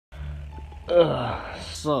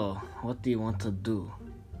So, what do you want to do?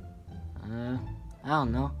 I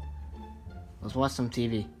don't know. Let's watch some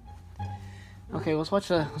TV. Okay, let's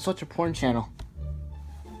watch a porn channel.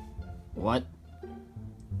 What?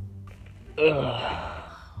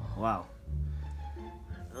 Wow.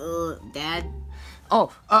 Dad?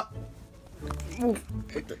 Oh, What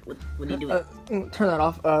are you doing? turn that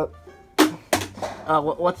off.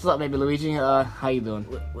 What's up, baby Luigi? How you doing?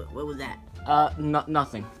 What was that?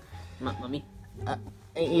 Nothing. Mommy?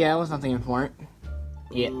 Yeah, it was nothing important.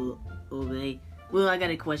 Yeah. Okay. Well, I got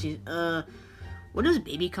a question. Where does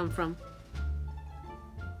baby come from?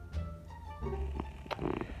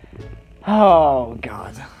 Oh,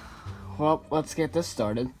 God. Well, let's get this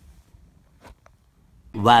started.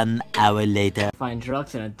 1 hour later. Find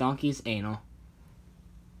drugs in a donkey's anal.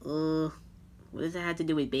 What does that have to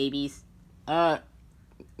do with babies?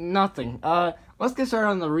 Nothing. Let's get started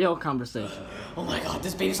on the real conversation. Oh my god,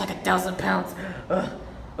 this baby's like 1,000 pounds. Oh,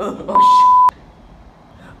 shit.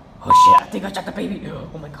 Oh shit, I think I shot the baby.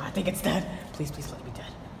 Oh my god, I think it's dead. Please let it be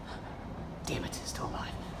dead. Damn it, it's still alive.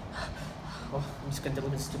 Oh, I'm just gonna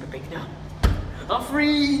deliver this stupid baby now. I'm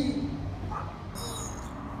free!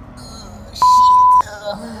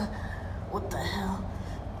 What the hell?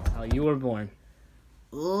 How you were born.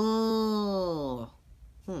 Oh.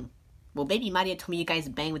 Well, baby Mario told me you guys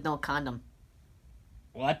bang with no condom.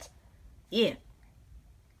 What? Yeah.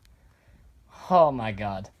 Oh my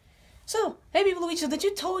god. So, hey, baby Luigi, did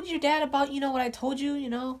you told your dad about, what I told you,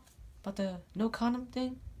 about the no condom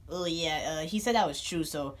thing? Oh, yeah, he said that was true,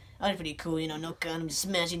 so that was pretty cool, no condom, just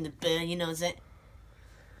smashing the bed,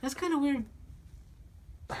 That's kind of weird.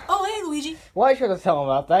 Oh, hey, Luigi. Why should I tell him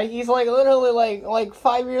about that? He's literally like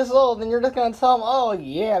 5 years old, and you're just gonna tell him, oh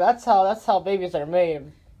yeah, that's how babies are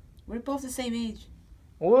made. We're both the same age.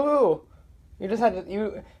 Woo! You just had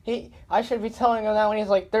to, I should be telling him that when he's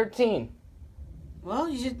like 13. Well,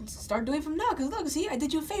 you should start doing it from now, because look, see, I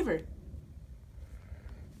did you a favor.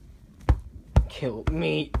 Kill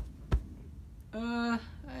me. I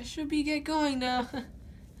should get going now.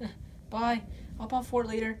 Bye. I'll pop for it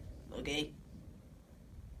later. Okay.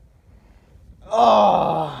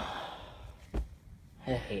 Oh,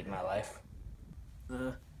 I hate my life.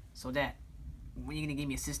 So Dad, when are you gonna give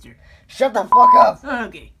me a sister? Shut the fuck up!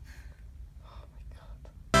 Okay.